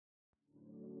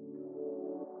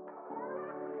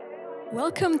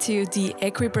Welcome to the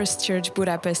Equippers Church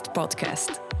Budapest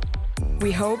podcast.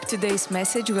 We hope today's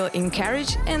message will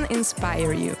encourage and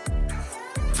inspire you.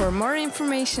 For more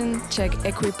information, check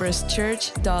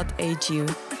equipperschurch.hu.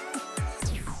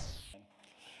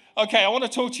 Okay, I want to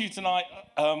talk to you tonight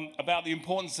about the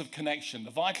importance of connection,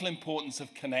 the vital importance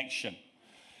of connection.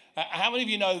 How many of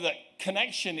you know that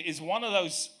connection is one of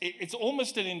those, it's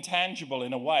almost an intangible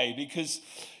in a way, because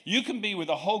you can be with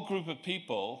a whole group of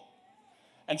people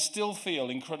and still feel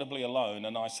incredibly alone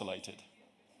and isolated.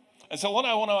 And so what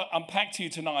I want to unpack to you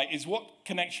tonight is what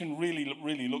connection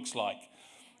really looks like.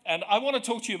 And I want to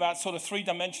talk to you about sort of three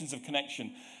dimensions of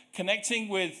connection. Connecting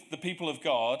with the people of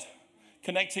God,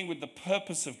 connecting with the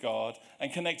purpose of God,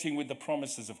 and connecting with the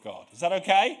promises of God. Is that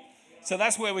okay? So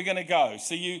that's where we're going to go.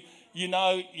 So you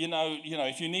know,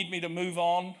 if you need me to move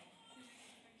on,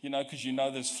 because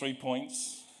there's 3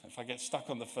 points. If I get stuck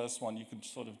on the first one, you can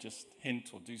sort of just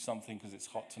hint or do something because it's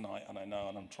hot tonight, and I know,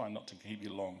 and I'm trying not to keep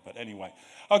you long. But anyway,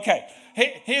 okay,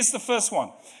 here's the first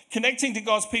one. Connecting to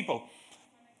God's people.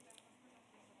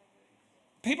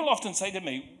 People often say to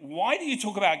me, why do you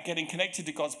talk about getting connected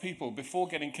to God's people before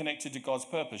getting connected to God's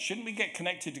purpose? Shouldn't we get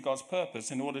connected to God's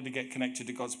purpose in order to get connected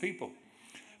to God's people?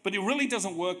 But it really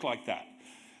doesn't work like that.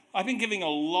 I've been giving a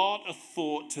lot of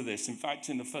thought to this. In fact,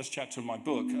 in the first chapter of my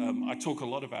book, I talk a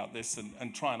lot about this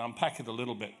and try and unpack it a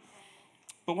little bit.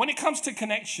 But when it comes to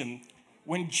connection,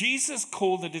 when Jesus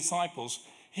called the disciples,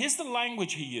 here's the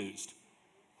language he used.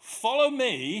 Follow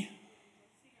me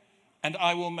and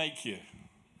I will make you.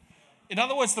 In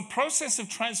other words, the process of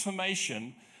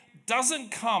transformation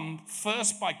doesn't come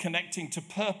first by connecting to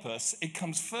purpose. It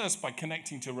comes first by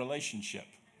connecting to relationship.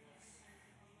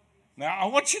 Now, I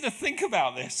want you to think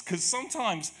about this, because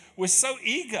sometimes we're so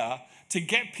eager to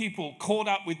get people caught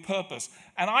up with purpose.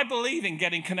 And I believe in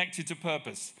getting connected to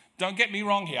purpose. Don't get me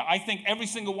wrong here. I think every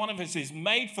single one of us is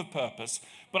made for purpose.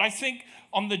 But I think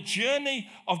on the journey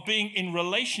of being in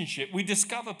relationship, we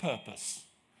discover purpose.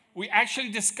 We actually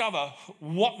discover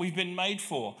what we've been made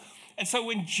for. And so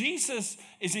when Jesus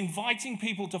is inviting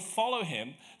people to follow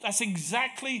him, that's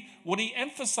exactly what he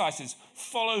emphasizes.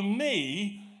 Follow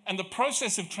me. And the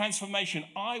process of transformation,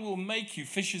 I will make you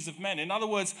fishers of men. In other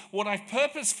words, what I've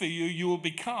purposed for you, you will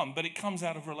become, but it comes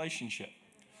out of relationship.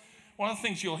 One of the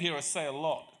things you'll hear us say a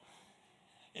lot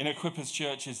in Equippers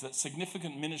Church is that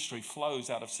significant ministry flows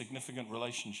out of significant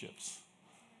relationships.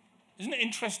 Isn't it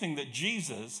interesting that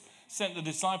Jesus sent the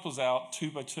disciples out 2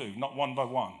 by 2, not 1 by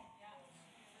 1?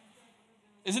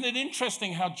 Isn't it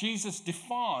interesting how Jesus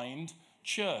defined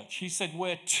church? He said,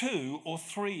 where 2 or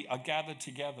 3 are gathered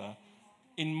together,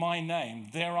 in my name,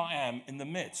 there I am in the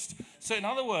midst. So in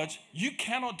other words, you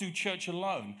cannot do church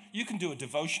alone. You can do a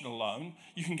devotion alone.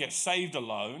 You can get saved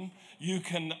alone. You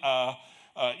can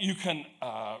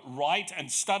write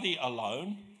and study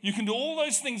alone. You can do all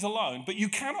those things alone, but you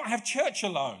cannot have church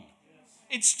alone.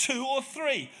 It's 2 or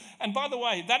 3. And by the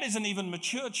way, that isn't even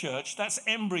mature church. That's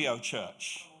embryo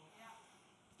church.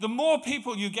 The more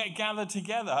people you get gathered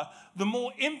together, the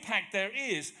more impact there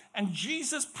is. And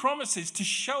Jesus promises to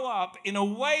show up in a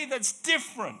way that's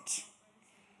different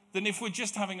than if we're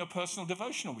just having a personal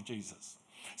devotional with Jesus.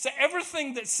 So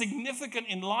everything that's significant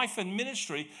in life and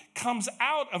ministry comes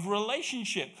out of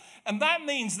relationship. And that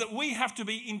means that we have to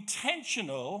be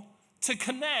intentional to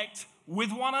connect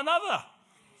with one another.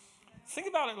 Think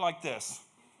about it like this.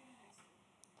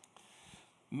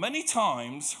 Many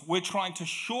times we're trying to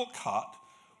shortcut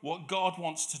what God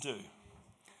wants to do.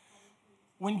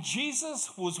 When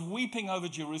Jesus was weeping over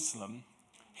Jerusalem,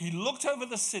 he looked over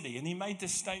the city and he made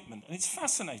this statement. And it's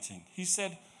fascinating. He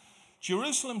said,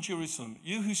 Jerusalem, Jerusalem,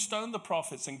 you who stone the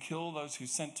prophets and kill those who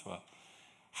sent to her,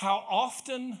 how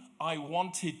often I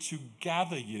wanted to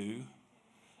gather you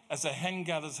as a hen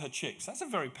gathers her chicks. That's a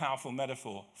very powerful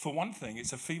metaphor. For one thing,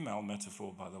 it's a female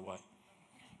metaphor, by the way.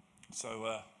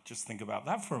 So just think about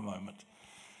that for a moment.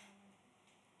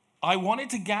 I wanted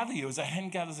to gather you as a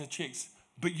hen gathers her chicks,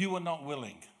 but you were not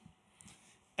willing.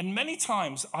 And many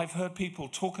times I've heard people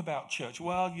talk about church.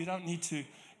 Well, you don't need to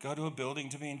go to a building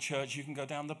to be in church. You can go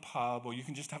down the pub, or you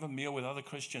can just have a meal with other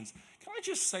Christians. Can I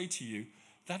just say to you,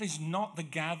 that is not the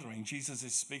gathering Jesus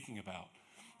is speaking about.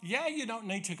 Yeah, you don't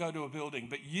need to go to a building,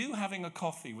 but you having a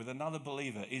coffee with another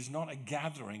believer is not a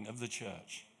gathering of the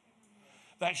church.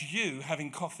 That's you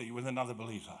having coffee with another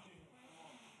believer.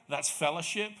 That's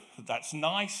fellowship. That's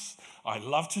nice. I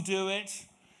love to do it.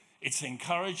 It's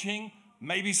encouraging.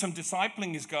 Maybe some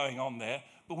discipling is going on there.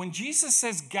 But when Jesus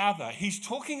says gather, he's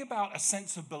talking about a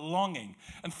sense of belonging.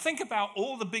 And think about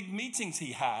all the big meetings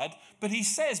he had. But he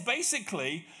says,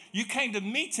 basically, you came to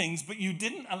meetings, but you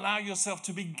didn't allow yourself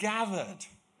to be gathered.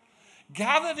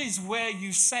 Gathered is where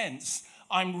you sense,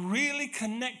 I'm really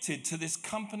connected to this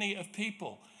company of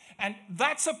people. And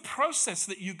that's a process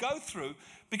that you go through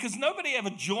because nobody ever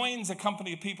joins a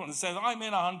company of people and says, I'm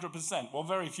in 100%. Well,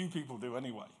 very few people do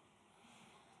anyway.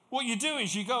 What you do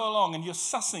is you go along and you're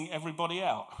sussing everybody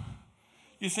out.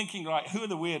 You're thinking, right, who are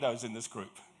the weirdos in this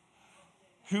group?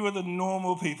 Who are the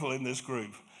normal people in this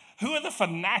group? Who are the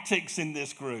fanatics in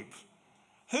this group?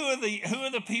 Who are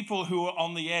the people who are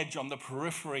on the edge, on the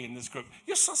periphery in this group?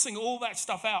 You're sussing all that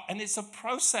stuff out, and it's a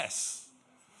process.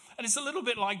 And it's a little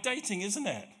bit like dating, isn't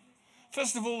it?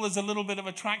 First of all, there's a little bit of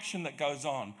attraction that goes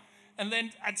on. And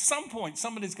then at some point,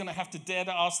 somebody's going to have to dare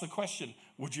to ask the question,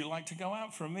 would you like to go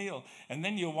out for a meal? And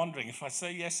then you're wondering, if I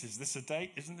say yes, is this a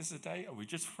date? Isn't this a date? Are we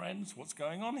just friends? What's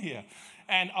going on here?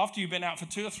 And after you've been out for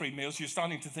 2 or 3 meals, you're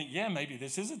starting to think, yeah, maybe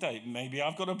this is a date. Maybe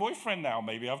I've got a boyfriend now.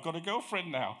 Maybe I've got a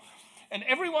girlfriend now. And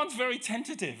everyone's very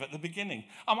tentative at the beginning.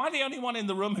 Am I the only one in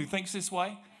the room who thinks this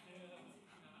way?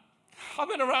 I've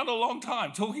been around a long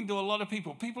time talking to a lot of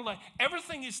people. People like,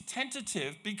 everything is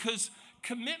tentative because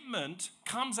commitment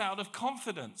comes out of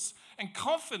confidence. And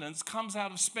confidence comes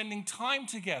out of spending time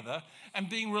together and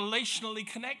being relationally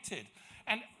connected.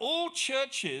 And all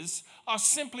churches are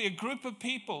simply a group of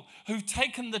people who've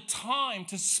taken the time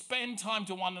to spend time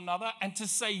to one another and to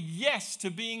say yes to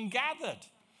being gathered.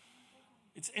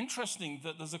 It's interesting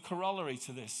that there's a corollary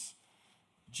to this.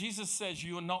 Jesus says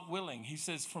you are not willing. He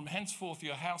says, from henceforth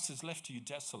your house is left to you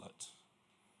desolate.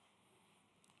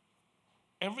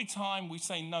 Every time we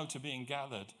say no to being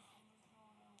gathered,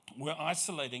 we're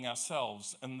isolating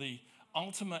ourselves, and the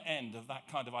ultimate end of that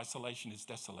kind of isolation is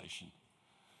desolation.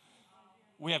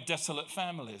 We have desolate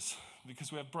families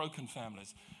because we have broken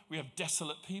families. We have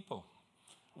desolate people.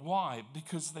 Why?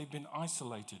 Because they've been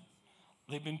isolated.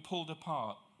 They've been pulled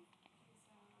apart.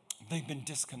 They've been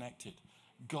disconnected.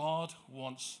 God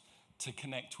wants to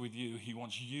connect with you. He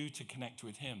wants you to connect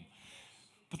with him.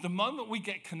 But the moment we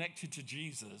get connected to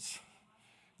Jesus,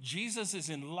 Jesus is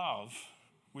in love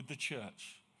with the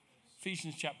church.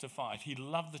 Ephesians chapter 5, he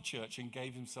loved the church and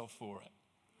gave himself for it.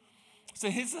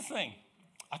 So here's the thing.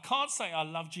 I can't say I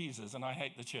love Jesus and I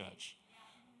hate the church.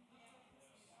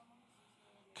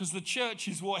 Because the church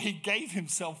is what he gave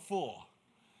himself for.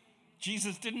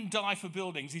 Jesus didn't die for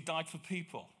buildings, he died for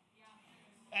people.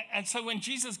 And so when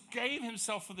Jesus gave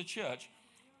himself for the church,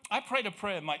 I prayed a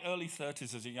prayer in my early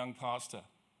 30s as a young pastor.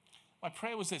 My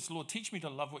prayer was this: Lord, teach me to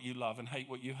love what you love and hate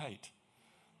what you hate.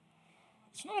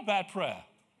 It's not a bad prayer.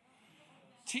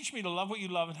 Teach me to love what you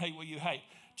love and hate what you hate.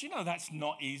 Do you know that's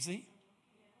not easy?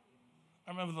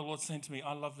 I remember the Lord saying to me,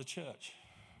 I love the church.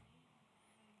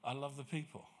 I love the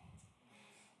people.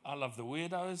 I love the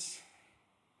weirdos.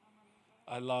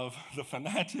 I love the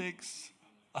fanatics.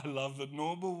 I love the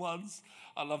normal ones.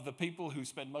 I love the people who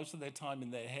spend most of their time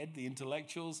in their head, the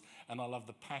intellectuals, and I love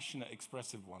the passionate,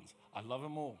 expressive ones. I love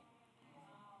them all.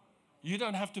 You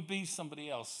don't have to be somebody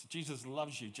else. Jesus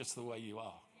loves you just the way you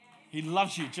are. He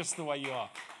loves you just the way you are.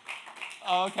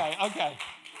 Oh, okay.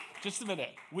 Just a minute.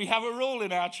 We have a rule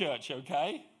in our church,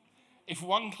 okay? If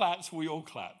one claps, we all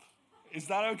clap. Is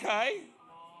that okay?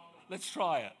 Let's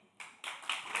try it.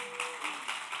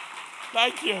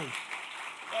 Thank you.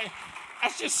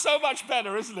 That's just so much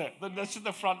better, isn't it? Than just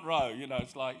the front row. You know,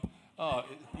 it's like,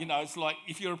 it's like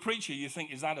if you're a preacher, you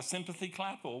think, is that a sympathy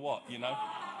clap or what, you know?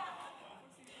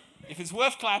 If it's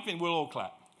worth clapping, we'll all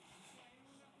clap.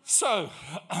 So,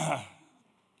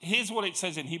 here's what it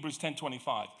says in Hebrews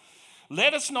 10:25.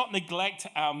 Let us not neglect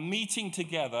our meeting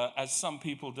together as some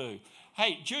people do.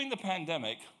 Hey, during the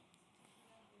pandemic,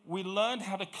 we learned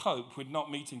how to cope with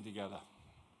not meeting together.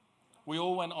 We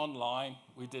all went online.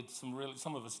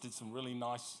 Some of us did some really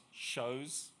nice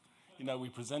shows. You know, we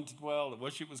presented well. The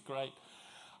worship was great.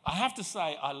 I have to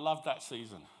say, I loved that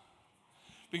season.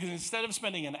 Because instead of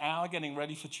spending an hour getting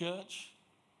ready for church,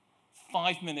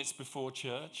 5 minutes before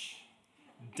church,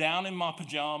 down in my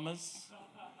pajamas,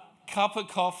 cup of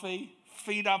coffee,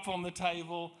 feet up on the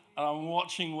table, and I'm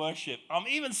watching worship. I'm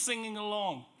even singing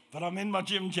along, but I'm in my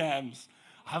gym jams.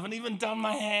 I haven't even done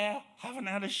my hair, haven't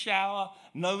had a shower,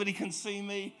 nobody can see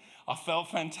me. I felt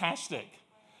fantastic.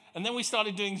 And then we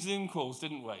started doing Zoom calls,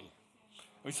 didn't we?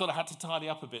 We sort of had to tidy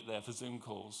up a bit there for Zoom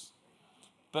calls.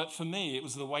 But for me, it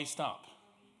was the waist up.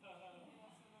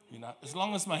 You know, as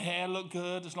long as my hair looked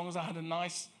good, as long as I had a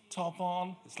nice top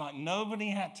on, it's like nobody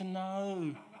had to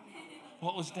know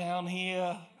what was down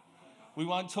here. We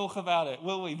won't talk about it,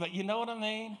 will we? But you know what I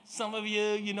mean? Some of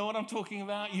you know what I'm talking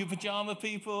about, you pajama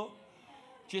people.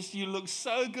 Just you look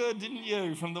so good, didn't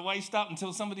you, from the waist up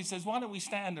until somebody says, why don't we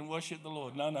stand and worship the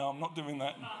Lord? No, I'm not doing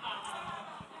that.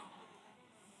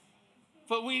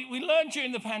 But we learned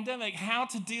during the pandemic how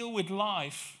to deal with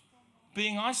life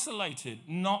being isolated,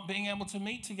 not being able to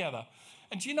meet together.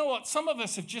 And do you know what? Some of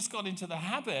us have just got into the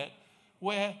habit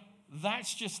where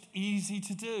that's just easy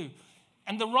to do.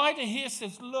 And the writer here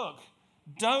says, look,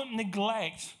 don't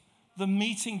neglect the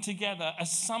meeting together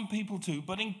as some people do,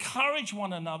 but encourage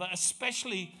one another,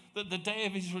 especially that the day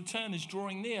of his return is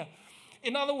drawing near.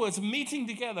 In other words, meeting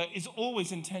together is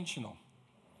always intentional.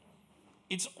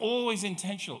 It's always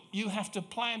intentional. You have to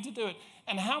plan to do it.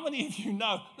 And how many of you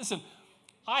know, listen,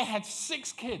 I had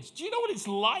 6 kids. Do you know what it's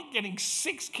like getting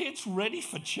 6 kids ready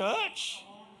for church?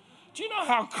 Do you know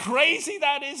how crazy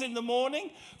that is in the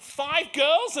morning? 5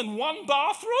 girls and 1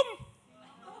 bathroom?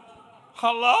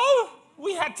 Hello?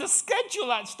 We had to schedule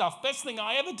that stuff. Best thing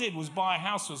I ever did was buy a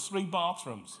house with 3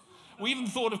 bathrooms. We even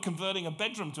thought of converting a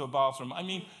bedroom to a bathroom. I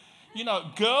mean, you know,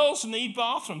 girls need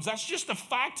bathrooms. That's just a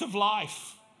fact of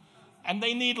life. And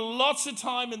they need lots of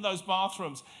time in those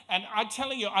bathrooms. And I'm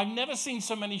telling you, I've never seen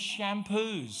so many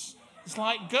shampoos. It's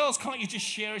like, girls, can't you just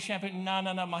share a shampoo? No,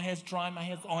 my hair's dry, my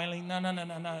hair's oily. No.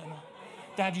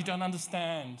 Dad, you don't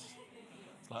understand.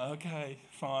 It's like, okay,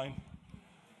 fine.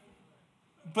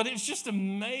 But it's just a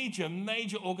major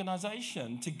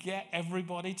organization to get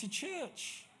everybody to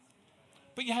church.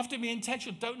 But you have to be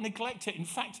intentional. Don't neglect it. In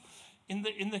fact, in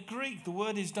the Greek, the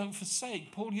word is don't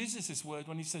forsake. Paul uses this word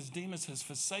when he says Demas has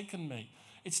forsaken me.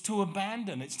 It's to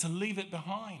abandon. It's to leave it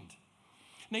behind.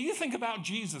 Now you think about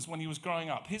Jesus when he was growing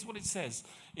up. Here's what it says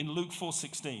in Luke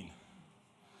 4:16.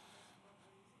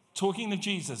 Talking to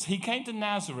Jesus, he came to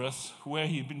Nazareth where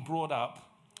he had been brought up,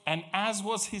 and as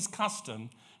was his custom,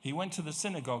 he went to the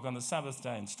synagogue on the Sabbath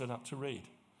day and stood up to read.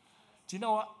 Do you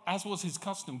know what? As was his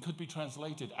custom could be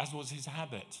translated, as was his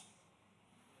habit.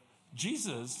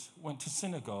 Jesus went to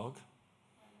synagogue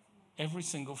every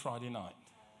single Friday night.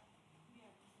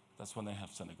 That's when they have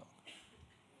synagogue.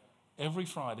 Every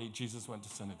Friday, Jesus went to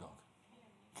synagogue.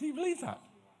 Can you believe that?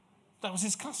 That was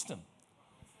his custom.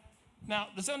 Now,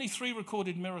 there's only 3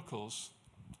 recorded miracles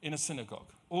in a synagogue.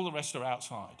 All the rest are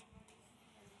outside.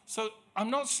 So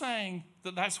I'm not saying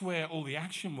that that's where all the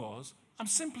action was. I'm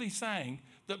simply saying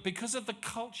that because of the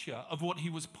culture of what he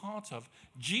was part of,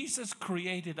 Jesus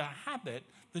created a habit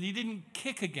that he didn't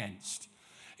kick against.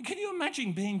 And can you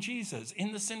imagine being Jesus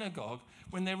in the synagogue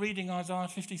when they're reading Isaiah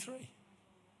 53?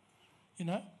 You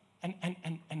know?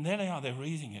 And there they are, they're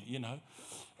reading it, you know.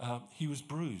 He was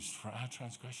bruised for our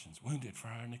transgressions, wounded for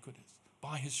our iniquities.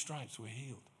 By his stripes we're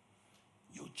healed.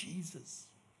 You're Jesus.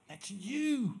 That's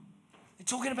you. They're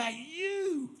talking about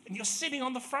you. And you're sitting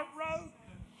on the front row.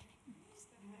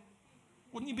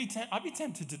 Wouldn't you be tempted? I'd be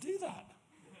tempted to do that.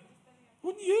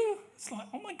 Wouldn't you? It's like,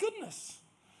 oh my goodness.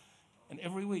 And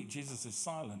every week Jesus is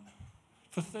silent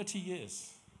for 30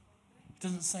 years. He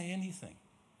doesn't say anything.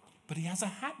 But he has a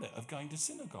habit of going to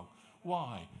synagogue.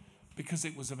 Why? Because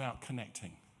it was about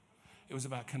connecting. It was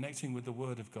about connecting with the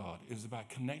Word of God. It was about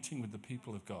connecting with the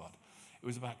people of God. It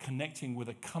was about connecting with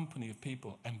a company of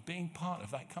people and being part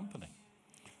of that company.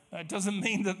 Now, it doesn't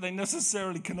mean that they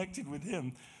necessarily connected with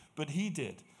him, but he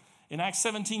did. In Acts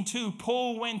 17:2,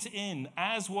 Paul went in,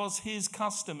 as was his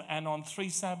custom, and on 3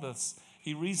 Sabbaths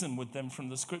he reasoned with them from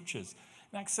the Scriptures.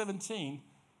 In Acts 17,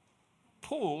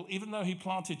 Paul, even though he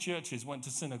planted churches, went to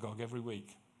synagogue every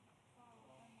week,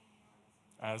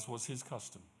 as was his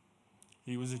custom.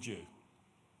 He was a Jew.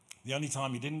 The only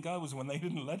time he didn't go was when they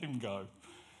didn't let him go.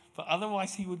 But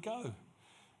otherwise he would go.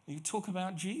 He would talk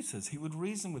about Jesus. He would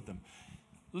reason with them.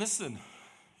 Listen,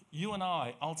 you and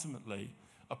I ultimately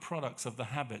are products of the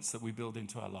habits that we build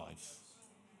into our lives.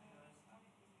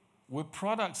 We're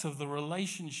products of the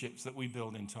relationships that we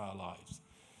build into our lives.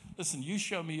 Listen, you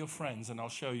show me your friends and I'll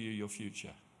show you your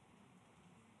future.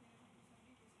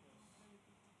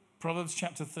 Proverbs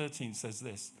chapter 13 says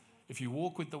this: if you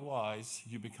walk with the wise,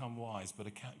 you become wise, but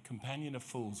a companion of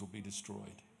fools will be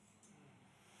destroyed.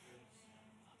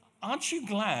 Aren't you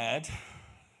glad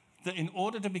that in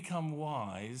order to become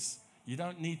wise, you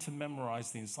don't need to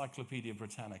memorize the Encyclopedia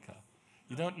Britannica?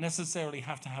 You don't necessarily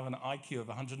have to have an IQ of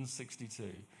 162.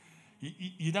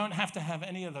 You don't have to have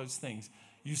any of those things.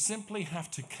 You simply have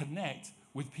to connect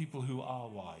with people who are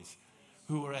wise,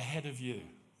 who are ahead of you.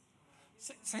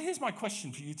 So here's my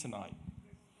question for you tonight.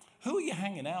 Who are you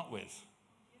hanging out with?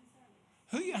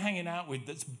 Who are you hanging out with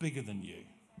that's bigger than you?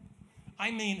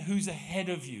 I mean, who's ahead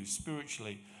of you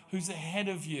spiritually? Who's ahead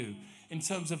of you in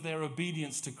terms of their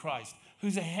obedience to Christ?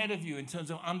 Who's ahead of you in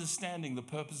terms of understanding the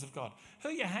purpose of God? Who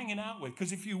are you hanging out with?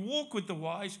 Because if you walk with the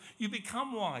wise, you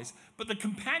become wise. But the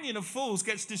companion of fools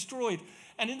gets destroyed.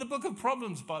 And in the book of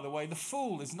Proverbs, by the way, the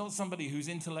fool is not somebody who's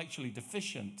intellectually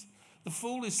deficient. The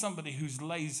fool is somebody who's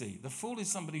lazy. The fool is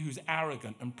somebody who's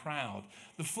arrogant and proud.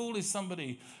 The fool is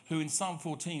somebody who in Psalm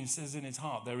 14 says in his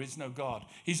heart, there is no God.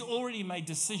 He's already made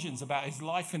decisions about his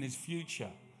life and his future.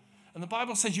 And the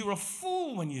Bible says you're a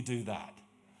fool when you do that.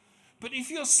 But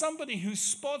if you're somebody who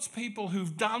spots people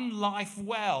who've done life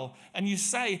well and you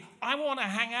say, I want to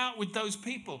hang out with those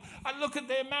people. I look at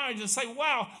their marriage and say,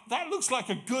 wow, that looks like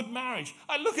a good marriage.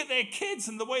 I look at their kids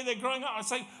and the way they're growing up and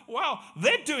say, wow,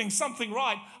 they're doing something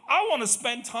right. I want to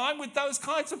spend time with those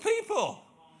kinds of people.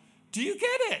 Do you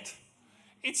get it?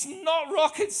 It's not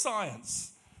rocket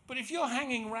science. But if you're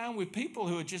hanging around with people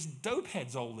who are just dope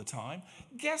heads all the time,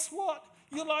 guess what?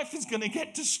 Your life is going to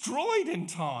get destroyed in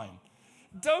time.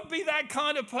 Don't be that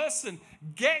kind of person.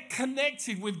 Get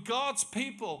connected with God's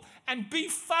people and be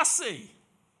fussy.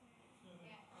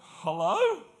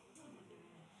 Hello?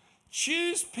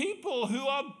 Choose people who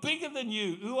are bigger than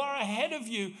you, who are ahead of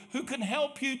you, who can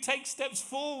help you take steps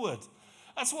forward.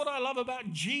 That's what I love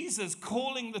about Jesus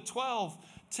calling the 12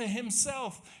 to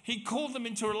himself. He called them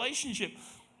into a relationship.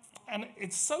 And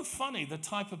it's so funny, the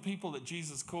type of people that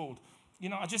Jesus called. You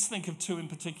know, I just think of two in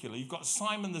particular. You've got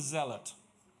Simon the Zealot.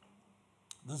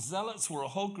 The Zealots were a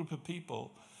whole group of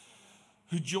people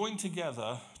who joined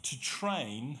together to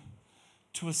train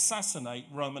to assassinate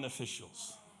Roman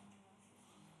officials.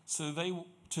 So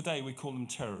today we call them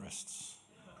terrorists.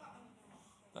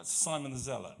 That's Simon the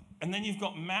Zealot. And then you've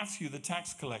got Matthew the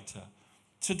tax collector.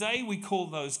 Today we call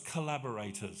those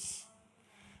collaborators.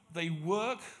 They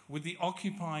work with the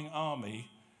occupying army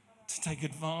to take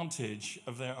advantage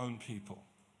of their own people.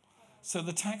 So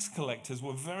the tax collectors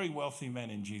were very wealthy men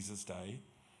in Jesus' day.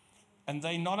 And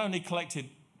they not only collected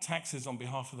taxes on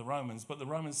behalf of the Romans, but the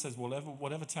Romans says,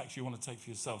 whatever tax you want to take for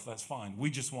yourself, that's fine.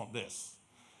 We just want this.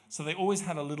 So they always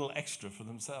had a little extra for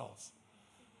themselves.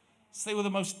 So they were the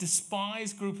most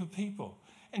despised group of people.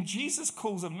 And Jesus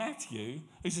calls them Matthew,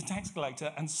 who's a tax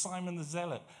collector, and Simon the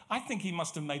Zealot. I think he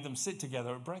must have made them sit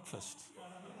together at breakfast.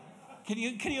 Can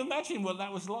you imagine what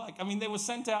that was like? I mean, they were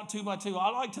sent out two by two.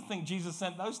 I like to think Jesus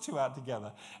sent those two out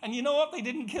together. And you know what? They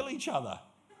didn't kill each other.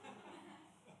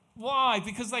 Why?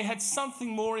 Because they had something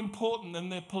more important than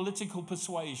their political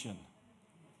persuasion.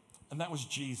 And that was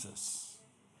Jesus.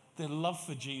 Their love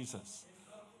for Jesus.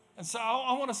 And so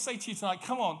I want to say to you tonight,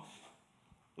 come on,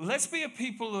 let's be a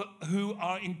people who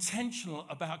are intentional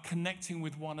about connecting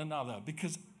with one another,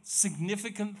 because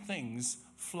significant things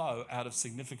flow out of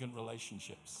significant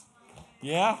relationships.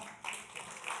 Yeah?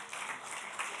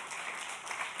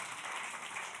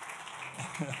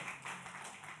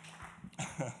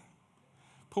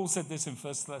 Paul said this in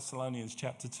 1 Thessalonians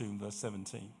chapter 2, verse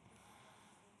 17.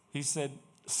 He said,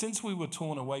 since we were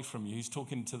torn away from you, he's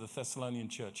talking to the Thessalonian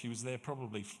church. He was there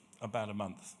probably about a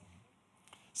month.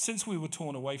 Since we were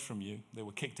torn away from you, they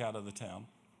were kicked out of the town.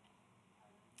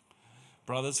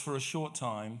 Brothers, for a short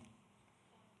time,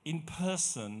 in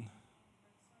person,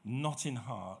 not in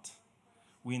heart,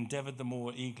 we endeavored the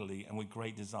more eagerly and with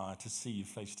great desire to see you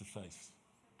face to face.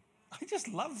 I just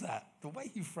love that, the way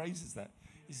he phrases that.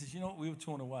 He says, you know what, we were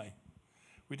torn away.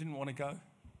 We didn't want to go.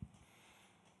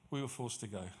 We were forced to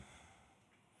go.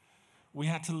 We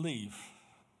had to leave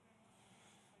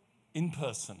in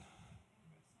person,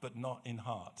 but not in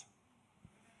heart.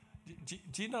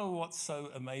 Do you know what's so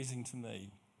amazing to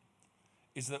me?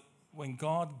 Is that when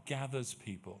God gathers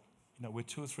people, you know, where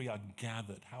two or three are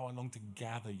gathered, how I long to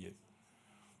gather you.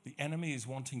 The enemy is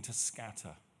wanting to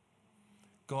scatter.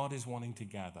 God is wanting to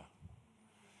gather.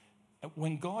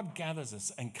 When God gathers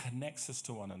us and connects us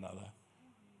to one another,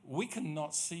 we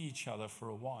cannot see each other for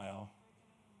a while,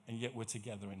 and yet we're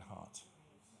together in heart.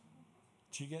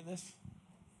 Do you get this?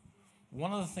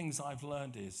 One of the things I've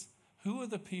learned is, who are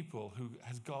the people who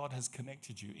God has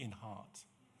connected you in heart?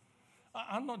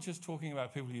 I'm not just talking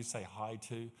about people you say hi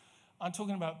to. I'm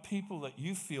talking about people that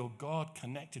you feel God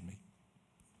connected me.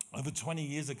 Over 20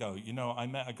 years ago, you know, I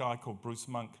met a guy called Bruce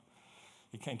Monk.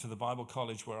 He came to the Bible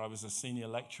college where I was a senior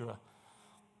lecturer.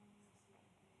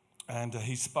 And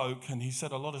he spoke, and he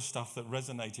said a lot of stuff that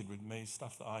resonated with me,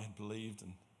 stuff that I had believed,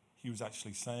 and he was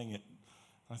actually saying it.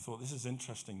 And I thought, this is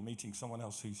interesting, meeting someone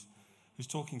else who's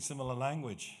talking similar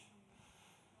language.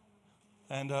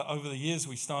 And over the years,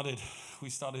 we started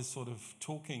sort of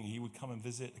talking. He would come and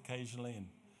visit occasionally, and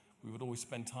we would always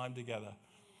spend time together.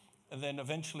 And then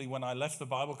eventually, when I left the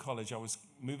Bible college, I was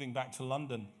moving back to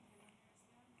London.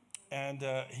 And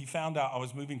he found out I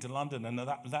was moving to London, and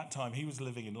at that time, he was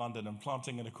living in London and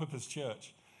planting an Equippers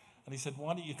church. And he said,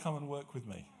 why don't you come and work with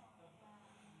me?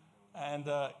 And,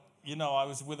 you know, I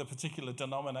was with a particular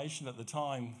denomination at the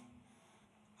time,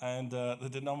 and the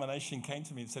denomination came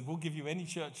to me and said, we'll give you any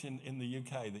church in the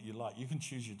UK that you like. You can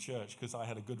choose your church, because I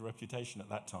had a good reputation at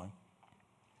that time.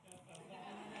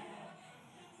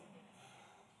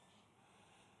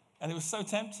 And it was so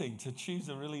tempting to choose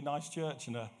a really nice church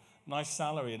and a nice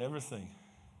salary and everything.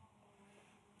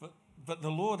 But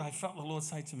I felt the Lord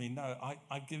say to me, no,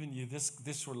 I've given you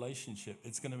this relationship.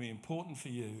 It's going to be important for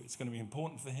you. It's going to be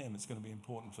important for him. It's going to be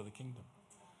important for the kingdom.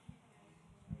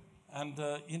 And,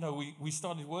 we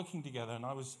started working together, and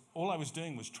all I was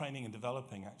doing was training and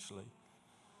developing, actually,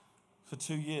 for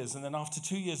 2 years. And then after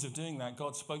 2 years of doing that,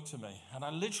 God spoke to me. And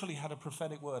I literally had a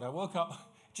prophetic word. I woke up,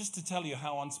 just to tell you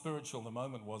how unspiritual the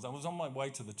moment was, I was on my way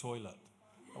to the toilet.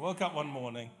 I woke up one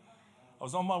morning. I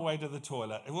was on my way to the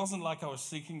toilet. It wasn't like I was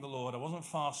seeking the Lord. I wasn't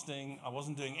fasting. I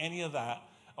wasn't doing any of that.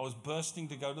 I was bursting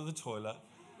to go to the toilet.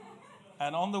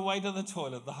 And on the way to the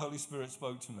toilet, the Holy Spirit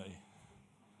spoke to me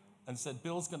and said,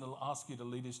 Bill's going to ask you to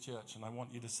lead his church, and I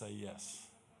want you to say yes.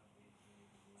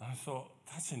 And I thought,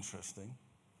 that's interesting.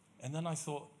 And then I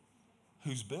thought,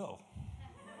 who's Bill?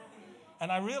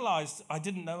 And I realized I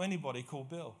didn't know anybody called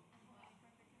Bill.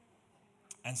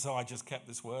 And so I just kept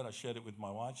this word. I shared it with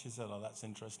my wife. She said, oh, that's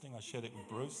interesting. I shared it with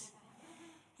Bruce.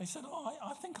 He said, oh,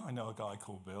 I think I know a guy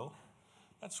called Bill.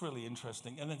 That's really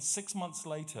interesting. And then 6 months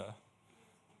later,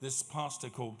 this pastor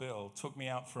called Bill took me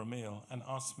out for a meal and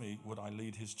asked me, would I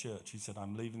lead his church? He said,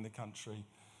 I'm leaving the country.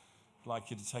 I'd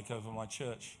like you to take over my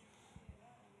church.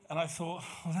 And I thought,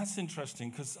 well, that's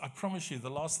interesting, because I promise you, the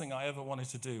last thing I ever wanted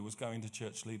to do was go into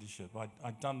church leadership.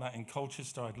 I'd done that in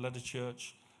Colchester. I'd led a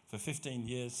church for 15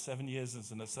 years, 7 years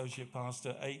as an associate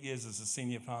pastor, 8 years as a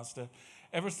senior pastor.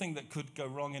 Everything that could go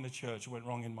wrong in a church went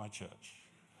wrong in my church.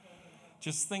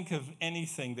 Just think of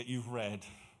anything that you've read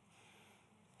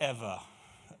ever,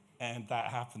 and that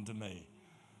happened to me.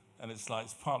 And it's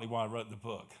partly why I wrote the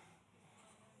book.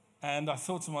 And I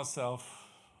thought to myself,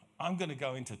 I'm going to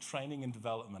go into training and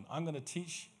development. I'm going to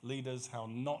teach leaders how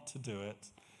not to do it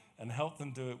and help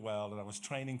them do it well. And I was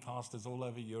training pastors all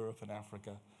over Europe and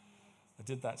Africa. I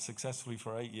did that successfully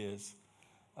for 8 years.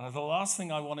 And the last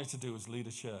thing I wanted to do was lead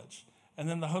a church. And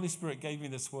then the Holy Spirit gave me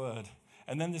this word.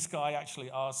 And then this guy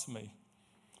actually asked me.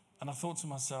 And I thought to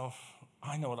myself,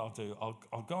 I know what I'll do.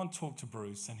 I'll go and talk to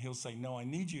Bruce, and he'll say, no, I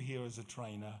need you here as a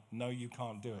trainer. No, you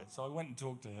can't do it. So I went and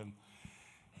talked to him,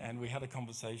 and we had a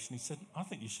conversation. He said, I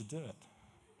think you should do it.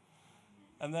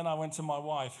 And then I went to my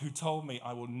wife, who told me,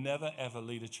 I will never, ever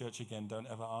lead a church again. Don't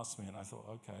ever ask me. And I thought,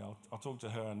 okay, I'll talk to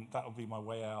her, and that'll be my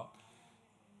way out.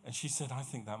 And she said, I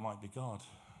think that might be God.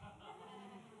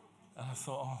 And I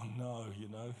thought, oh, no,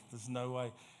 there's no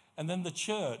way. And then the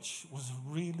church was a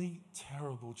really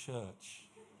terrible church.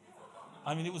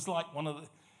 I mean, it was like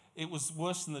it was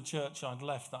worse than the church I'd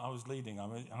left that I was leading.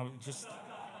 It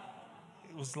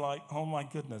was like, oh my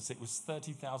goodness, it was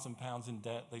 £30,000 in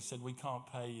debt. They said, we can't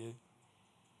pay you.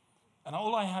 And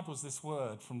all I had was this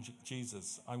word from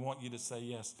Jesus. I want you to say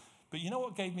yes. But you know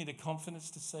what gave me the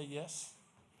confidence to say yes?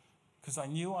 Because I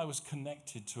knew I was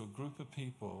connected to a group of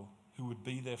people who would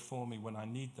be there for me when I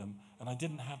need them. And I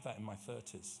didn't have that in my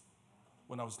 30s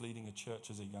when I was leading a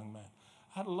church as a young man.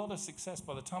 I had a lot of success.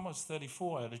 By the time I was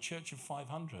 34, I had a church of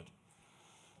 500,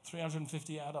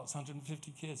 350 adults,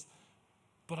 150 kids.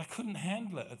 But I couldn't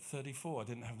handle it at 34. I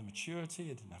didn't have the maturity.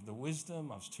 I didn't have the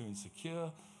wisdom. I was too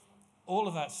insecure. All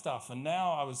of that stuff. And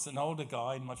now I was an older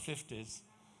guy in my 50s.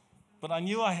 But I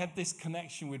knew I had this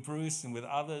connection with Bruce and with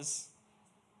others.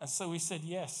 And so we said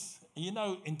yes. And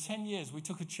in 10 years, we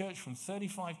took a church from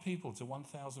 35 people to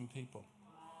 1,000 people.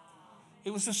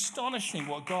 It was astonishing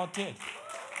what God did.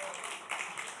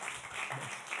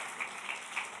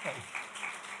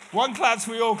 One claps,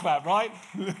 we all clap, right?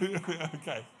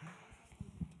 Okay.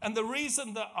 And the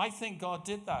reason that I think God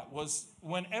did that was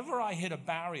whenever I hit a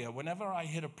barrier, whenever I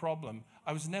hit a problem,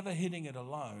 I was never hitting it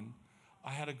alone.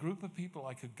 I had a group of people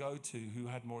I could go to who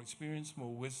had more experience,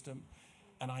 more wisdom,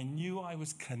 and I knew I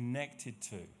was connected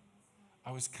to.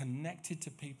 I was connected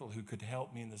to people who could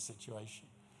help me in the situation.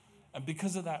 And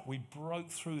because of that, we broke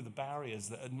through the barriers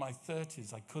that in my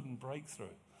 30s I couldn't break through.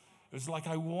 It was like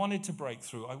I wanted to break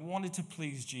through. I wanted to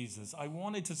please Jesus. I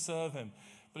wanted to serve him.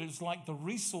 But it was like the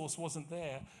resource wasn't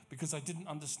there because I didn't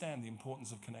understand the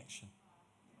importance of connection.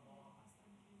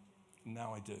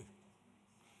 Now I do.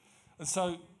 And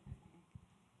so,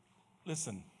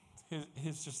 listen,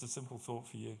 here's just a simple thought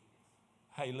for you.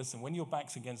 Hey, listen, when your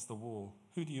back's against the wall,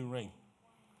 who do you ring?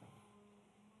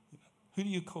 Who do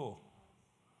you call?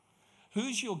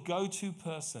 Who's your go-to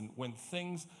person when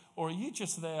things, or are you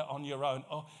just there on your own?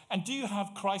 Oh, and do you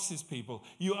have crisis people?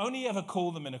 You only ever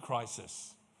call them in a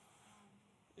crisis.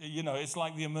 It's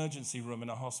like the emergency room in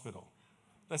a hospital.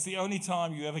 That's the only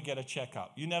time you ever get a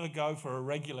checkup. You never go for a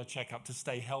regular checkup to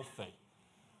stay healthy.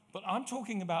 But I'm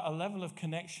talking about a level of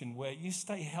connection where you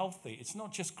stay healthy. It's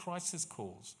not just crisis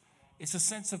calls. It's a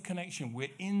sense of connection. We're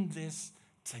in this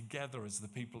together as the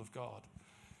people of God.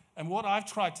 And what I've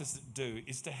tried to do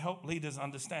is to help leaders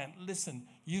understand, listen,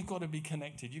 you've got to be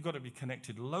connected. You've got to be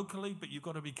connected locally, but you've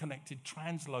got to be connected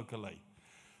translocally.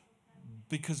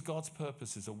 Because God's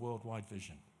purpose is a worldwide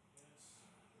vision.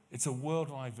 It's a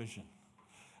worldwide vision.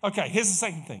 Okay, here's the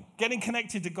second thing. Getting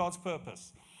connected to God's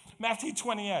purpose. Matthew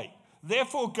 28.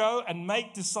 Therefore go and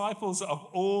make disciples of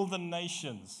all the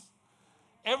nations.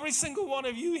 Every single one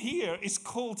of you here is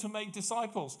called to make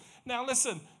disciples. Now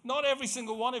listen, not every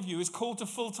single one of you is called to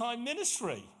full-time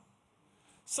ministry.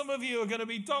 Some of you are going to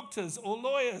be doctors or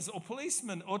lawyers or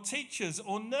policemen or teachers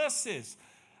or nurses.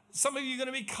 Some of you are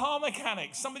going to be car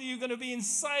mechanics. Some of you are going to be in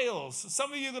sales.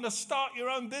 Some of you are going to start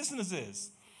your own businesses.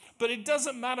 But it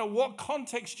doesn't matter what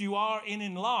context you are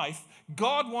in life,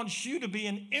 God wants you to be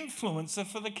an influencer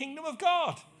for the kingdom of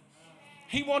God.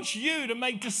 He wants you to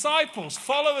make disciples,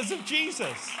 followers of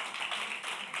Jesus.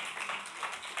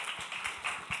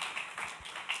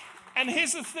 And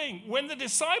here's the thing. When the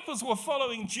disciples were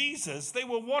following Jesus, they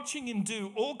were watching him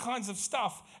do all kinds of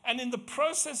stuff. And in the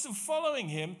process of following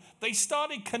him, they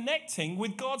started connecting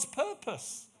with God's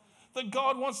purpose. That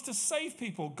God wants to save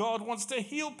people. God wants to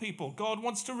heal people. God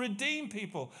wants to redeem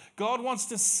people. God wants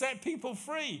to set people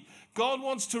free. God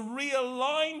wants to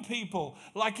realign people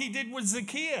like he did with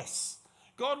Zacchaeus.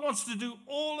 God wants to do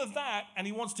all of that, and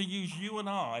he wants to use you and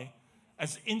I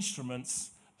as instruments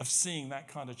of seeing that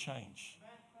kind of change.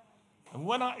 And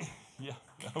when we're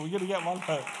going to get one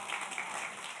vote.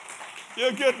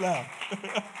 You're good now.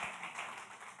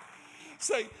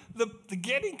 So the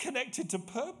getting connected to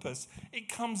purpose, it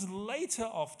comes later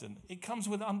often. It comes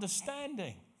with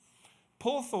understanding.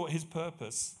 Paul thought his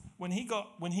purpose, when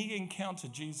he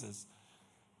encountered Jesus,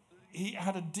 he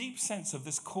had a deep sense of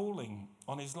this calling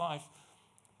on his life.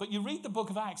 But you read the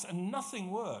book of Acts and nothing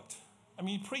worked. I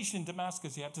mean, he preached in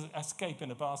Damascus. He had to escape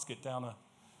in a basket down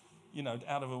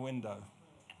out of a window.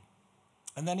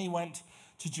 And then he went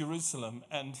to Jerusalem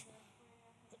and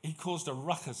he caused a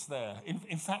ruckus there.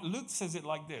 In fact, Luke says it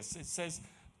like this. It says,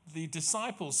 the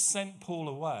disciples sent Paul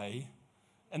away.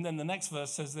 And then the next verse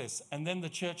says this, and then the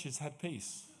churches had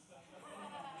peace.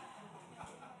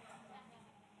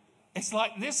 It's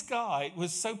like this guy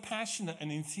was so passionate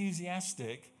and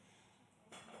enthusiastic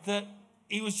that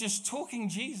he was just talking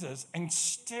Jesus and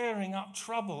stirring up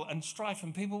trouble and strife,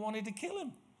 and people wanted to kill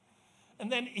him.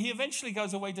 And then he eventually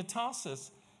goes away to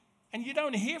Tarsus, and you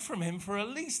don't hear from him for at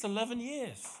least 11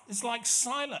 years. It's like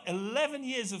silent, 11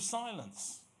 years of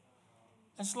silence.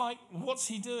 It's like, what's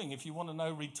he doing? If you want to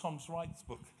know, read Tom Wright's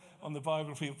book on the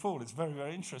biography of Paul. It's very,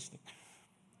 very interesting.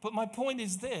 But my point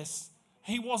is this,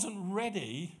 he wasn't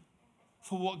ready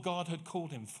for what God had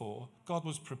called him for. God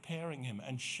was preparing him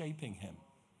and shaping him.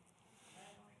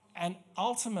 And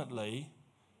ultimately,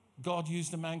 God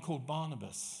used a man called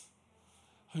Barnabas,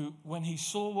 who, when he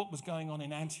saw what was going on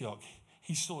in Antioch,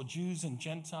 he saw Jews and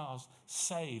Gentiles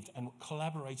saved and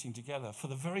collaborating together. For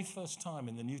the very first time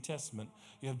in the New Testament,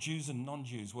 you have Jews and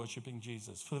non-Jews worshiping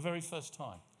Jesus. For the very first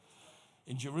time.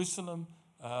 In Jerusalem,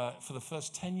 for the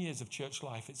first 10 years of church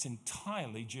life, it's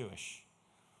entirely Jewish.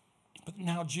 But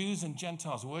now Jews and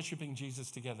Gentiles worshiping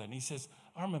Jesus together. And he says,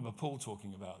 I remember Paul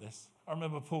talking about this. I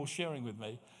remember Paul sharing with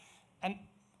me.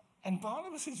 And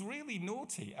Barnabas is really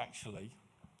naughty, actually.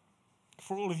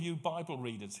 For all of you Bible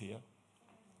readers here,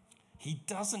 he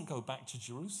doesn't go back to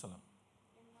Jerusalem.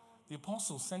 The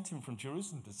apostles sent him from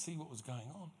Jerusalem to see what was going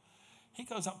on. He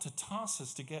goes up to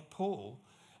Tarsus to get Paul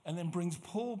and then brings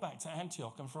Paul back to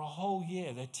Antioch. And for a whole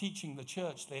year, they're teaching the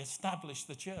church. They established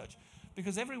the church.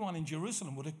 Because everyone in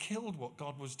Jerusalem would have killed what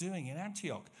God was doing in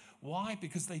Antioch. Why?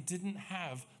 Because they didn't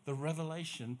have the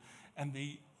revelation and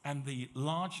the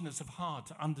largeness of heart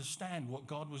to understand what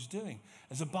God was doing.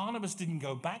 And so Barnabas didn't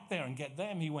go back there and get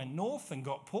them. He went north and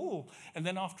got Paul. And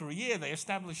then after a year, they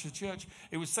established the church.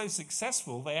 It was so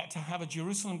successful, they had to have a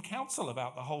Jerusalem council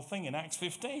about the whole thing in Acts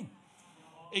 15.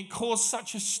 It caused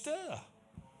such a stir.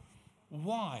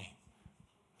 Why?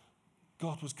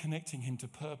 God was connecting him to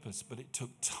purpose, but it took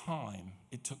time.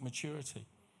 It took maturity.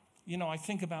 You know, I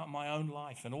think about my own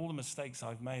life and all the mistakes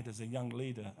I've made as a young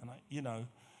leader.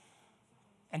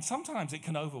 And sometimes it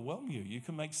can overwhelm you. You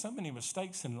can make so many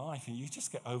mistakes in life and you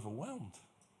just get overwhelmed.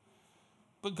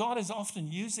 But God is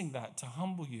often using that to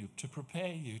humble you, to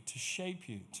prepare you, to shape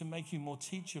you, to make you more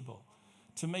teachable,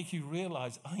 to make you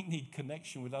realize I need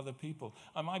connection with other people.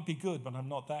 I might be good, but I'm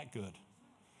not that good.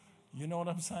 You know what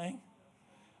I'm saying?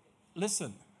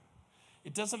 Listen,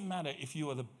 it doesn't matter if you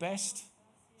are the best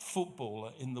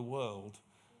footballer in the world.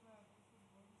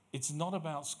 It's not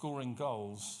about scoring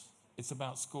goals. It's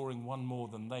about scoring one more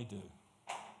than they do.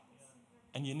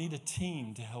 And you need a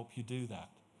team to help you do that.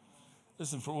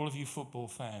 Listen, for all of you football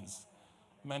fans,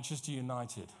 Manchester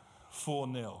United,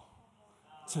 4-0.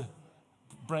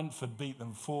 Brentford beat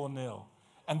them 4-0.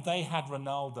 And they had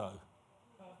Ronaldo.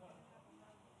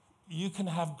 You can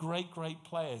have great, great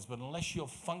players, but unless you're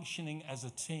functioning as a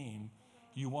team,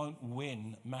 you won't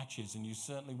win matches and you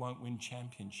certainly won't win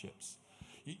championships.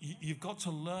 You've got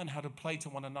to learn how to play to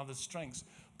one another's strengths.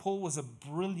 Paul was a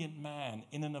brilliant man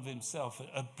in and of himself,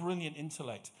 a brilliant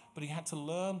intellect, but he had to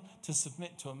learn to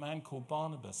submit to a man called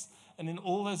Barnabas. And in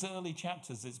all those early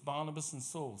chapters, it's Barnabas and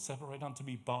Saul. Separate unto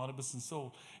me Barnabas and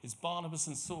Saul. It's Barnabas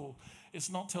and Saul. It's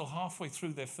not till halfway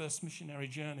through their first missionary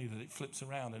journey that it flips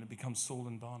around and it becomes Saul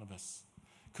and Barnabas.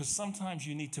 Because sometimes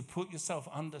you need to put yourself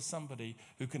under somebody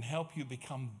who can help you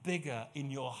become bigger in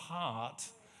your heart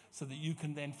so that you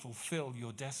can then fulfill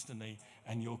your destiny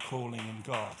and your calling in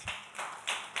God.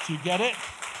 Do you get it?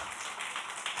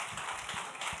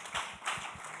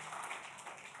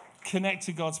 Connect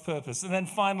to God's purpose. And then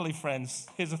finally, friends,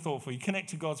 here's a thought for you. Connect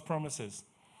to God's promises.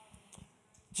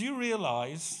 Do you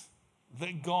realize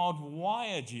that God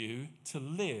wired you to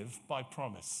live by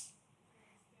promise?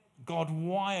 God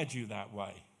wired you that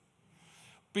way.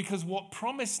 Because what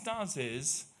promise does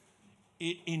is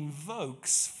it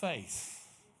invokes faith.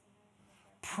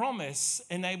 Promise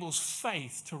enables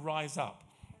faith to rise up.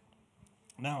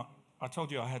 Now, I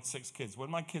told you I had 6 kids.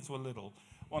 When my kids were little,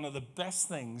 one of the best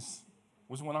things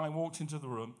was when I walked into the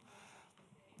room.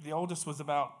 The oldest was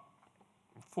about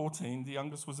 14, the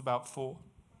youngest was about 4.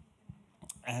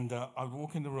 And I'd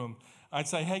walk in the room. I'd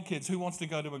say, hey kids, who wants to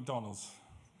go to McDonald's?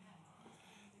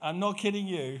 I'm not kidding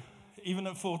you. Even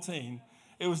at 14,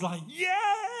 it was like, yes!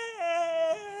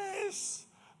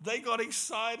 They got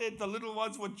excited. The little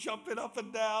ones were jumping up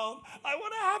and down. I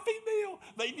want a Happy Meal.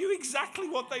 They knew exactly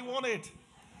what they wanted.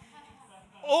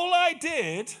 All I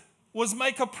did was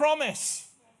make a promise.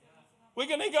 We're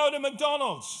going to go to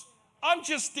McDonald's. I'm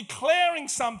just declaring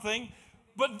something,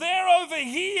 but they're over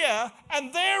here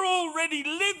and they're already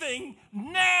living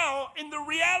now in the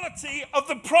reality of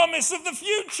the promise of the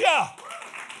future.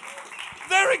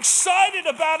 They're excited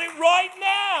about it right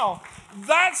now.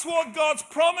 That's what God's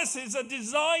promises are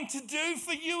designed to do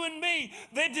for you and me.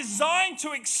 They're designed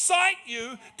to excite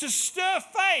you, to stir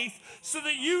faith so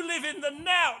that you live in the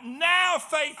now. Now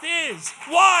faith is.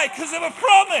 Why? Because of a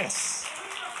promise.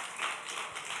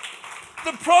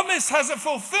 The promise has a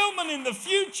fulfillment in the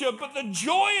future, but the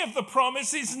joy of the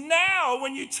promise is now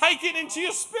when you take it into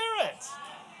your spirit.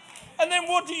 And then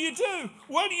what do?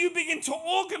 Well, you begin to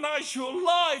organize your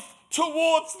life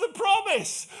towards the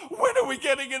promise. When are we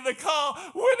getting in the car?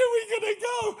 When are we going to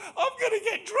go? I'm going to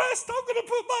get dressed. I'm going to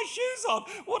put my shoes on.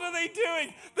 What are they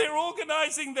doing? They're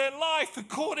organizing their life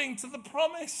according to the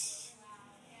promise.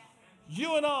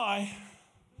 You and I,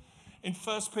 in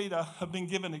 1 Peter, have been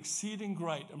given exceeding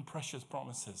great and precious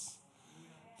promises,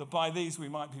 that by these we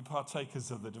might be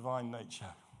partakers of the divine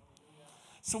nature.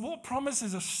 So what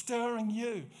promises are stirring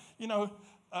you? You know,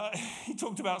 he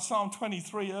talked about Psalm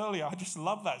 23 earlier. I just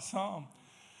love that psalm.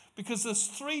 Because there's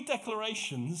 3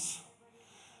 declarations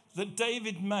that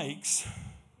David makes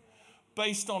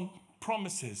based on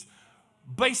promises,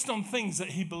 based on things that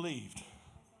he believed.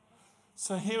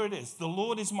 So here it is. The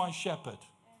Lord is my shepherd.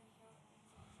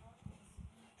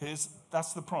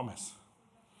 That's the promise.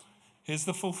 Here's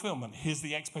the fulfillment. Here's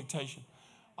the expectation.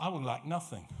 I will lack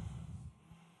nothing.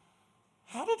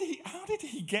 How did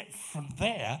he get from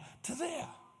there to there?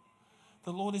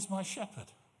 The Lord is my shepherd.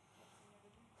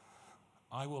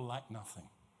 I will lack nothing.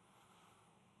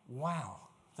 Wow,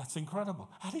 that's incredible.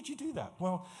 How did you do that?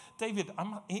 Well, David,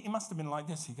 it must have been like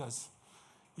this. He goes,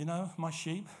 you know, my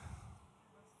sheep,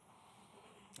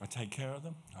 I take care of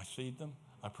them, I feed them,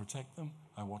 I protect them,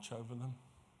 I watch over them.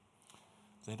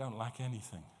 They don't lack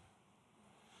anything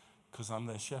because I'm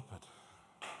their shepherd.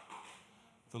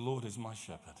 The Lord is my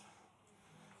shepherd.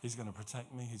 He's going to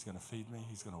protect me. He's going to feed me.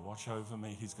 He's going to watch over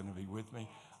me. He's going to be with me.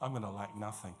 I'm going to lack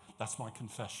nothing. That's my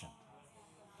confession.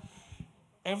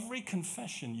 Every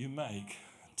confession you make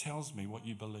tells me what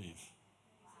you believe.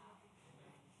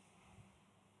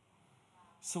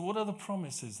 So what are the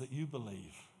promises that you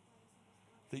believe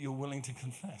that you're willing to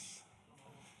confess?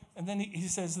 And then he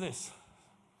says this,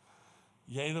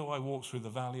 yea, though I walk through the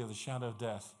valley of the shadow of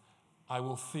death, I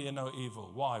will fear no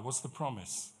evil. Why? What's the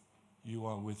promise? You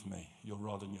are with me. Your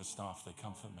rod and your staff, they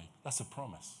comfort me. That's a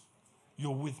promise.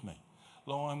 You're with me.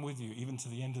 Lo, I'm with you, even to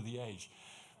the end of the age.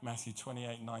 Matthew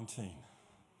 28:19.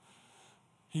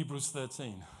 Hebrews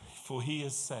 13. For he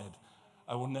has said,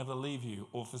 I will never leave you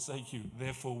or forsake you.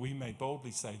 Therefore we may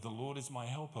boldly say, the Lord is my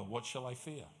helper. What shall I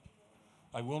fear?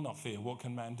 I will not fear. What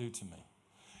can man do to me?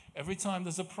 Every time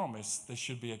there's a promise, there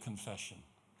should be a confession.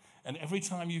 And every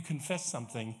time you confess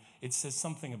something, it says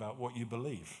something about what you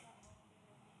believe.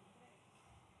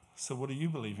 So what are you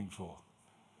believing for?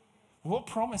 What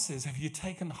promises have you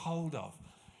taken hold of?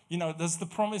 You know, there's the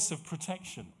promise of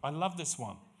protection. I love this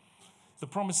one. The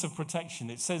promise of protection.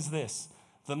 It says this: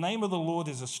 the name of the Lord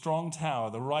is a strong tower.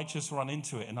 The righteous run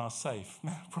into it and are safe.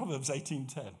 Proverbs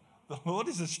 18:10. The Lord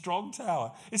is a strong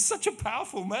tower. It's such a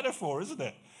powerful metaphor, isn't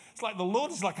it? It's like the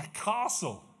Lord is like a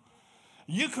castle.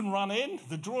 You can run in,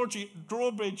 the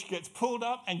drawbridge gets pulled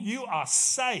up, and you are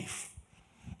safe.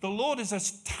 The Lord is a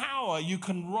tower you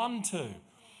can run to.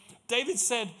 David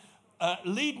said,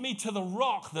 lead me to the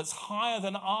rock that's higher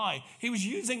than I. He was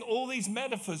using all these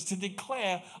metaphors to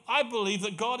declare, I believe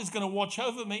that God is going to watch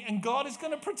over me and God is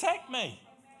going to protect me.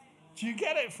 Do you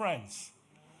get it, friends?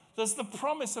 There's the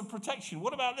promise of protection.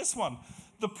 What about this one?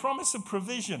 The promise of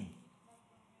provision.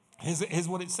 Here's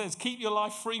what it says. Keep your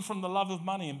life free from the love of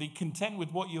money and be content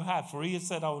with what you have. For he has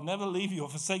said, I will never leave you or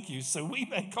forsake you. So we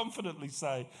may confidently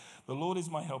say, the Lord is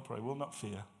my helper. I will not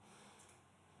fear.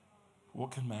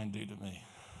 What can man do to me?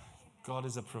 God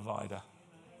is a provider.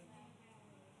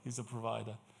 He's a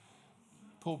provider.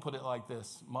 Paul put it like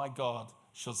this: my God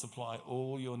shall supply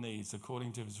all your needs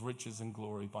according to his riches and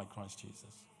glory by Christ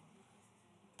Jesus.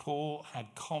 Paul had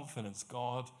confidence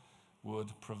God would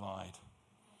provide.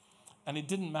 And it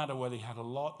didn't matter whether he had a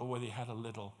lot or whether he had a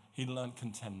little. He learned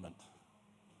contentment.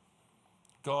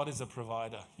 God is a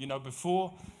provider. You know,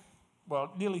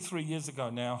 nearly 3 years ago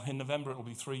now, in November it will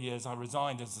be 3 years, I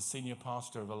resigned as the senior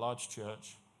pastor of a large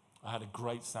church. I had a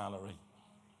great salary.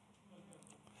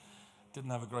 Didn't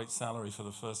have a great salary for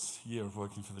the first year of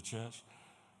working for the church.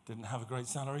 Didn't have a great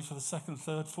salary for the second,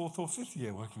 third, fourth, or fifth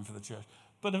year working for the church.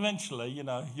 But eventually, you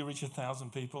know, you reach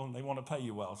 1,000 people and they want to pay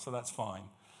you well, so that's fine.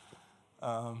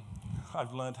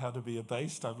 I've learned how to be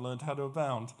abased. I've learned how to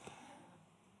abound.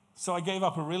 So I gave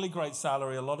up a really great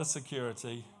salary, a lot of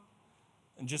security,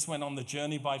 and just went on the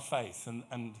journey by faith.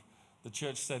 And the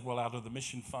church said, well, out of the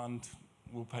mission fund,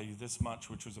 we'll pay you this much,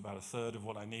 which was about a third of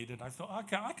what I needed. I thought,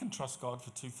 okay, I can trust God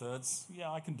for 2/3.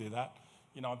 Yeah, I can do that.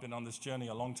 You know, I've been on this journey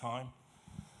a long time.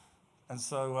 And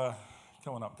so,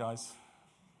 come on up, guys.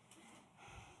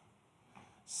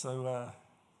 So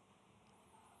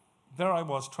there I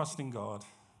was, trusting God,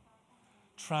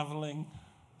 traveling,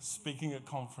 speaking at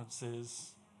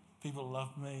conferences. People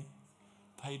loved me,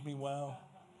 paid me well.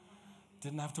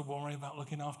 Didn't have to worry about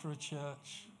looking after a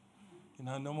church. You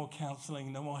know, no more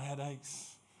counseling, no more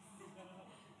headaches.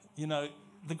 You know,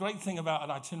 the great thing about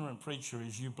an itinerant preacher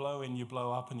is you blow in, you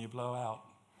blow up, and you blow out.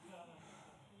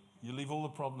 You leave all the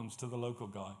problems to the local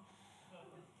guy.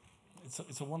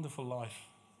 It's a wonderful life.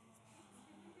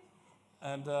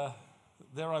 And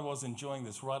there I was enjoying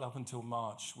this right up until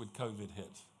March with COVID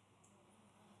hit.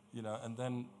 You know, and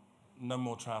then no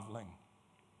more traveling.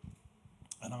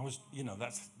 And I was, you know,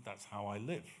 that's how I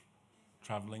live.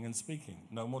 Traveling and speaking.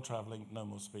 No more traveling, no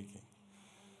more speaking.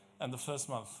 And the first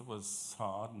month was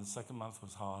hard, and the second month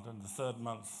was hard, and the third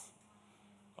month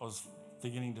I was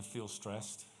beginning to feel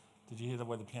stressed. Did you hear the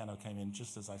way the piano came in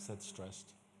just as I said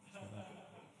stressed?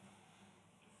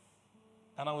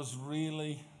 And I was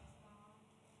really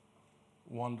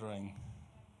wondering,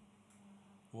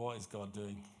 what is God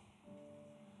doing?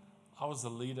 I was the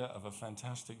leader of a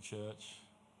fantastic church,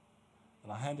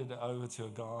 and I handed it over to a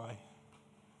guy,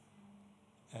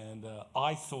 and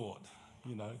I thought,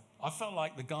 you know, I felt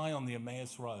like the guy on the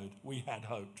Emmaus Road. We had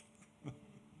hoped.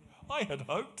 I had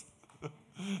hoped.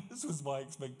 This was my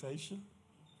expectation.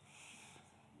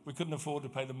 We couldn't afford to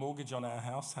pay the mortgage on our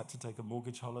house, had to take a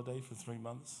mortgage holiday for 3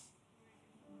 months.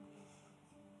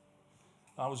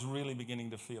 I was really beginning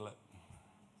to feel it.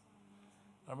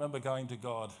 I remember going to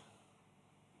God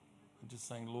and just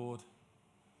saying, Lord,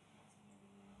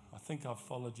 I think I've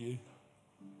followed you.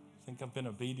 I think I've been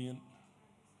obedient.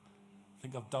 I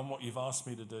think I've done what you've asked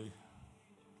me to do.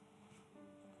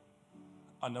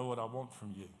 I know what I want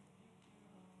from you.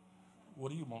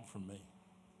 What do you want from me?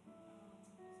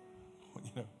 You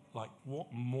know, like,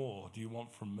 what more do you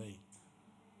want from me?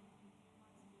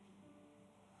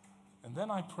 And then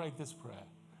I prayed this prayer.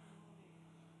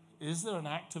 Is there an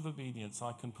act of obedience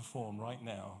I can perform right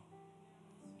now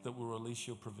that will release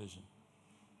your provision?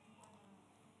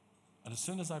 And as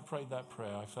soon as I prayed that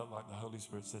prayer, I felt like the Holy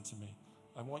Spirit said to me,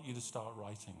 I want you to start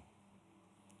writing.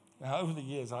 Now, over the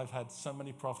years, I've had so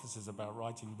many prophecies about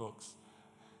writing books.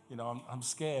 You know, I'm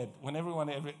scared.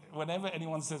 Whenever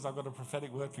anyone says I've got a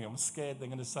prophetic word for you, I'm scared they're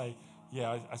going to say,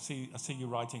 yeah, I see you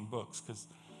writing books, because,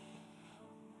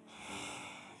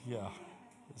 yeah,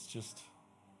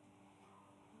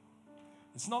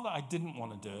 it's not that I didn't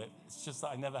want to do it, it's just that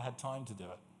I never had time to do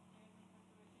it.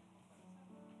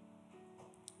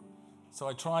 So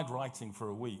I tried writing for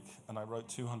a week, and I wrote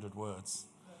 200 words.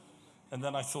 And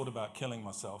then I thought about killing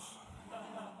myself.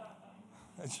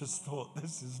 I just thought,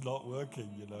 this is not working,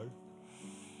 you know.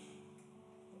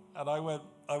 And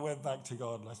I went back to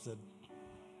God and I said,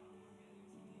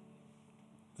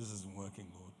 this isn't working,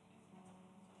 Lord.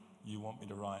 You want me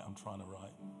to write, I'm trying to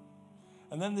write.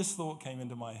 And then this thought came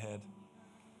into my head.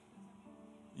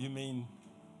 You mean,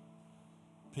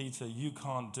 Peter, you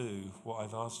can't do what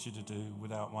I've asked you to do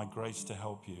without my grace to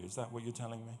help you. Is that what you're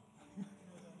telling me?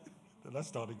 And I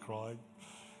started crying.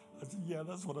 I said, yeah,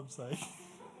 that's what I'm saying.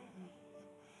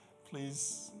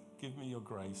 Please give me your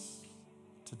grace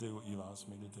to do what you've asked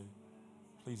me to do.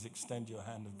 Please extend your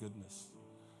hand of goodness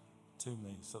to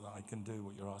me so that I can do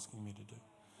what you're asking me to do.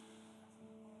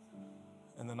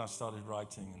 And then I started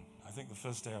writing, and I think the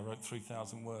first day I wrote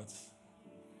 3,000 words.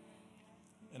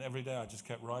 And every day I just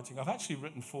kept writing. I've actually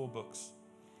written 4 books.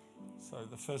 So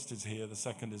the first is here, the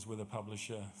second is with a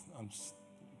publisher. I'm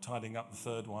tidying up the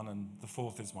third one, and the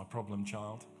 4th is my problem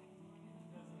child.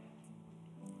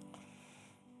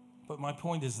 But my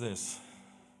point is this.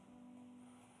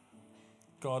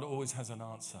 God always has an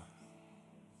answer.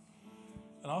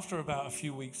 And after about a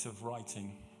few weeks of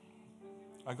writing,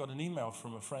 I got an email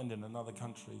from a friend in another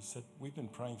country. He said, we've been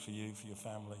praying for you, for your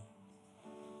family.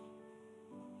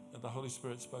 That the Holy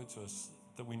Spirit spoke to us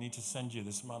that we need to send you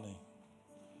this money.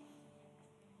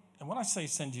 And when I say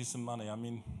send you some money, I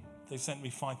mean, they sent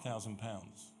me £5,000.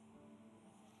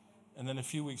 And then a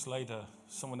few weeks later,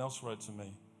 someone else wrote to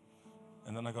me.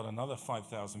 And then I got another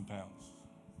 £5,000.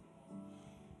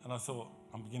 And I thought,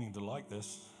 I'm beginning to like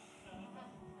this.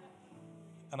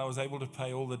 And I was able to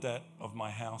pay all the debt of my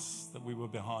house that we were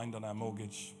behind on our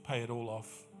mortgage, pay it all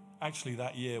off. Actually,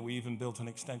 that year, we even built an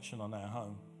extension on our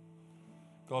home.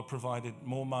 God provided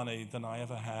more money than I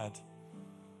ever had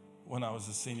when I was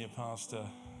a senior pastor.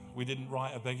 We didn't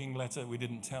write a begging letter. We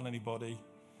didn't tell anybody.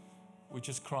 We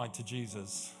just cried to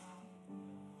Jesus.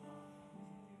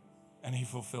 And he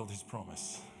fulfilled his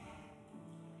promise.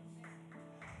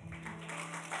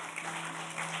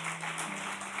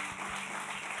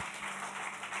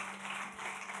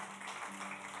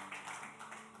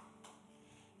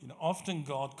 You know, often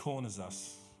God corners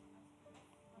us,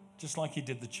 just like he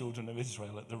did the children of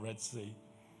Israel at the Red Sea.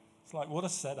 It's like, what a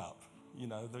setup. You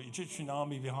know, the Egyptian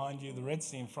army behind you, the Red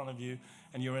Sea in front of you,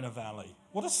 and you're in a valley.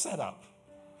 What a setup.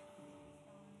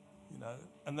 You know,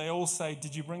 and they all say,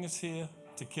 did you bring us here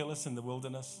to kill us in the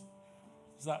wilderness?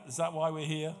 Is that why we're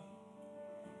here?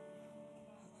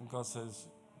 And God says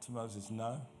to Moses,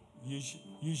 no.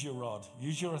 Use your rod.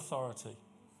 Use your authority.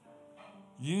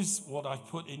 Use what I've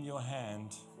put in your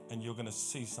hand, and you're going to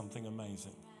see something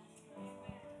amazing.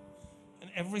 And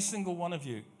every single one of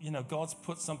you, you know, God's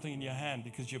put something in your hand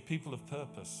because you're people of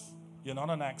purpose. You're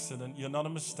not an accident. You're not a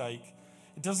mistake.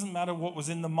 It doesn't matter what was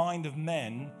in the mind of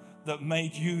men that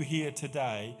made you here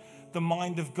today. The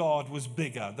mind of God was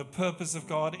bigger. The purpose of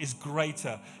God is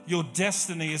greater. Your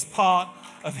destiny is part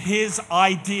of his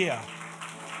idea.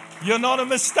 You're not a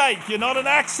mistake. You're not an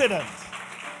accident.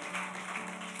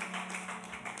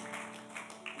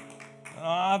 And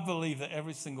I believe that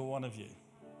every single one of you,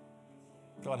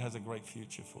 God has a great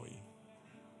future for you.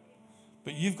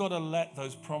 But you've got to let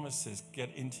those promises get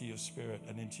into your spirit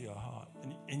and into your heart.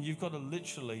 And you've got to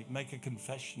literally make a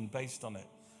confession based on it.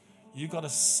 You've got to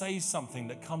say something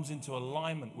that comes into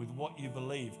alignment with what you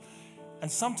believe.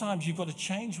 And sometimes you've got to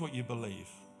change what you believe.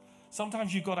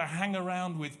 Sometimes you've got to hang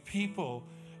around with people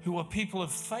who are people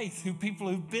of faith, people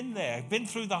who've been there, been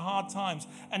through the hard times,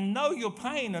 and know your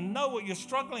pain and know what you're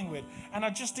struggling with, and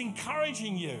are just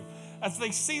encouraging you as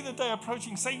they see the day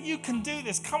approaching, say, you can do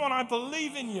this. Come on, I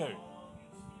believe in you.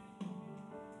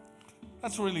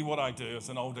 That's really what I do as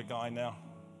an older guy now.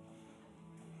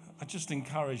 I just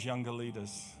encourage younger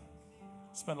leaders.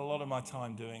 Spend a lot of my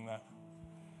time doing that.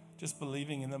 Just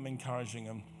believing in them, encouraging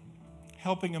them,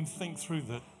 helping them think through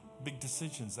the big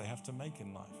decisions they have to make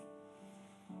in life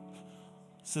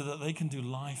so that they can do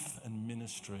life and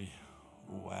ministry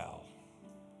well,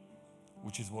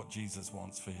 which is what Jesus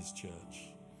wants for his church.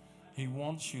 He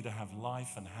wants you to have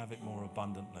life and have it more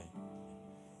abundantly.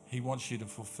 He wants you to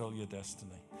fulfill your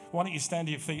destiny. Why don't you stand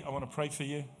to your feet? I want to pray for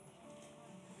you.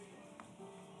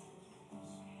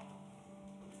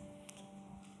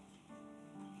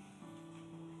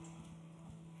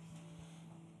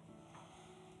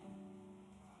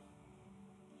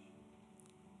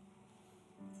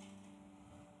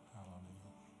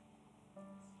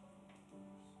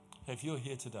 If you're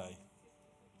here today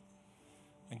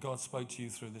and God spoke to you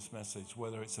through this message,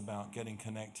 whether it's about getting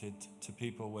connected to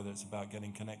people, whether it's about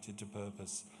getting connected to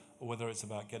purpose, or whether it's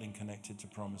about getting connected to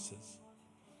promises,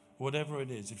 whatever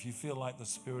it is, if you feel like the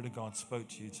Spirit of God spoke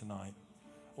to you tonight,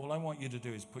 all I want you to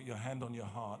do is put your hand on your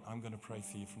heart. I'm going to pray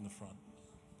for you from the front.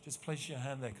 Just place your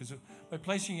hand there, because by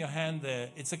placing your hand there,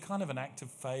 it's a kind of an act of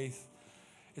faith.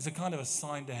 It's a kind of a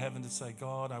sign to heaven to say,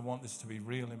 God, I want this to be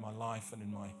real in my life and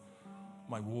in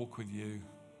my walk with you.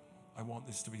 I want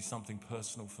this to be something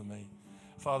personal for me.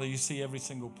 Father, you see every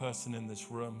single person in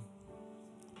this room.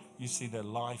 You see their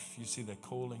life, you see their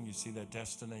calling, you see their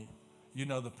destiny. You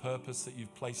know the purpose that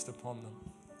you've placed upon them.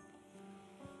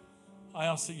 I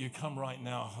ask that you come right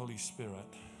now, Holy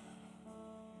Spirit.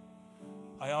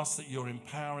 I ask that your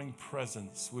empowering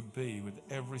presence would be with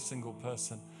every single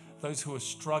person. Those who are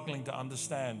struggling to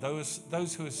understand,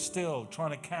 those who are still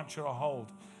trying to capture a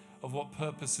hold of what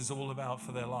purpose is all about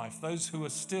for their life, those who are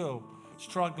still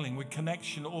struggling with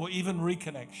connection or even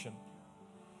reconnection,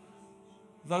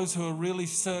 those who are really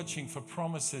searching for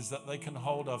promises that they can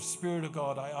hold of. Spirit of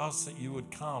God, I ask that you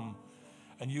would come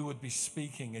and you would be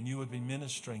speaking and you would be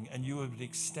ministering and you would be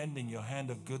extending your hand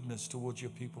of goodness towards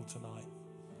your people tonight.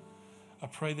 I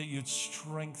pray that you'd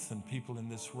strengthen people in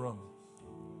this room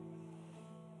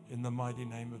in the mighty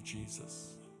name of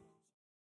Jesus.